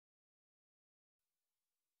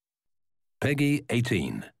Peggy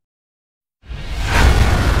 18.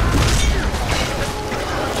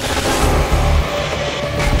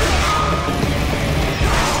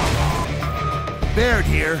 Baird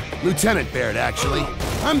here. Lieutenant Baird, actually.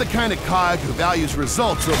 I'm the kind of cog who values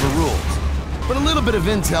results over rules. But a little bit of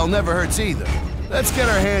intel never hurts either. Let's get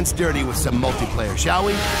our hands dirty with some multiplayer, shall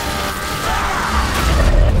we?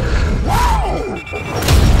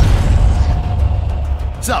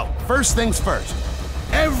 So, first things first.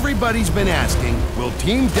 Everybody's been asking, will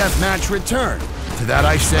Team Deathmatch return? To that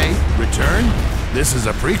I say, return? This is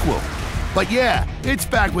a prequel. But yeah, it's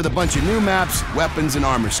back with a bunch of new maps, weapons, and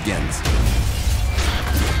armor skins.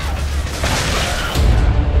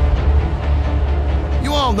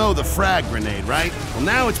 You all know the frag grenade, right? Well,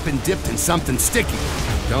 now it's been dipped in something sticky.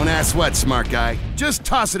 Don't ask what, smart guy. Just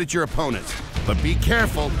toss it at your opponents. But be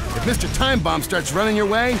careful, if Mr. Time Bomb starts running your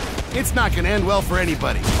way, it's not gonna end well for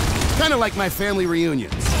anybody. Kinda like my family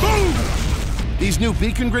reunions. Boom! These new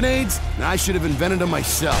beacon grenades, I should have invented them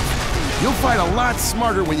myself. You'll fight a lot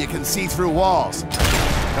smarter when you can see through walls.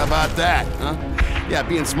 How about that, huh? Yeah,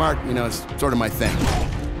 being smart, you know, is sort of my thing.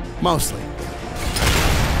 Mostly.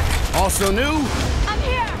 Also new,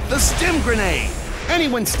 the stim grenade.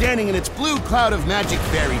 Anyone standing in its blue cloud of magic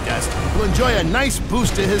fairy dust will enjoy a nice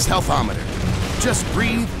boost to his healthometer. Just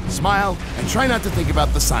breathe, smile, and try not to think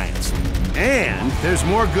about the science. And there's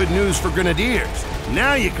more good news for grenadiers.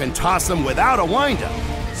 Now you can toss them without a wind-up.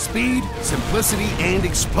 Speed, simplicity, and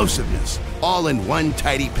explosiveness, all in one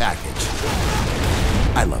tidy package.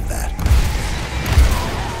 I love that.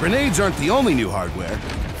 Grenades aren't the only new hardware.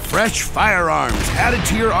 Fresh firearms added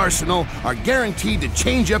to your arsenal are guaranteed to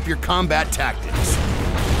change up your combat tactics.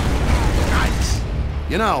 Nice.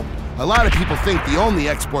 You know, a lot of people think the only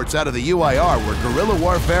exports out of the UIR were guerrilla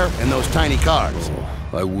warfare and those tiny cars.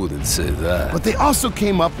 Oh, I wouldn't say that. But they also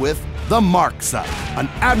came up with the Mark Sight, an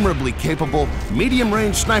admirably capable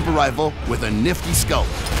medium-range sniper rifle with a nifty scope.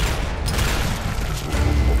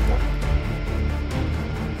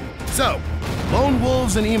 So, lone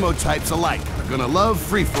wolves and emo types alike are gonna love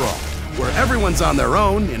free-for-all, where everyone's on their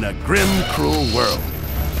own in a grim, cruel world.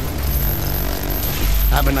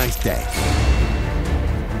 Have a nice day.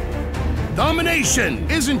 Domination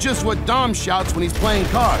isn't just what Dom shouts when he's playing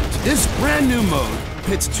cards. This brand new mode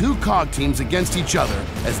pits two COG teams against each other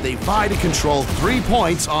as they vie to control 3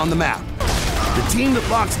 points on the map. The team that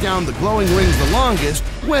locks down the glowing rings the longest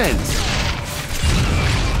wins.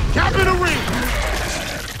 Cap in a ring!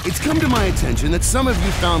 It's come to my attention that some of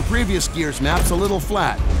you found previous Gears maps a little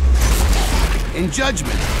flat. In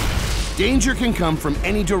judgment, danger can come from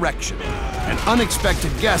any direction, and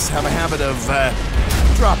unexpected guests have a habit of,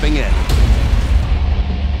 dropping in.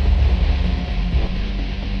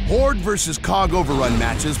 Horde versus COG OverRun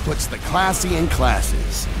matches puts the classy in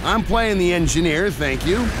classes. I'm playing the engineer, thank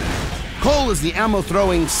you. Cole is the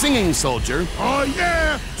ammo-throwing, singing soldier. Oh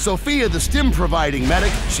yeah! Sophia the stim-providing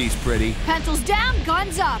medic, she's pretty. Pencils down,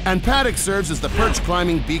 guns up. And Paddock serves as the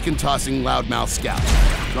perch-climbing, beacon-tossing loudmouth scout.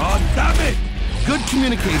 God damn it! Good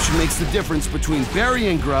communication makes the difference between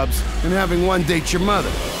burying grubs and having one date your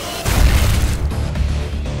mother.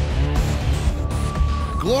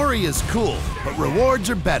 Glory is cool, but rewards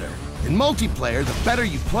are better. In multiplayer, the better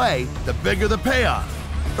you play, the bigger the payoff.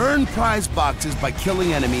 Earn prize boxes by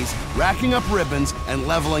killing enemies, racking up ribbons, and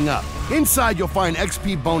leveling up. Inside, you'll find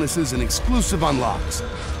XP bonuses and exclusive unlocks.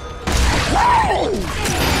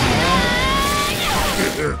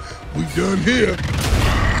 We done here.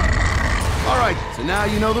 All right, so now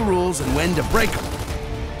you know the rules and when to break them.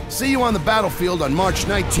 See you on the battlefield on March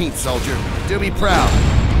 19th, soldier. Do be proud.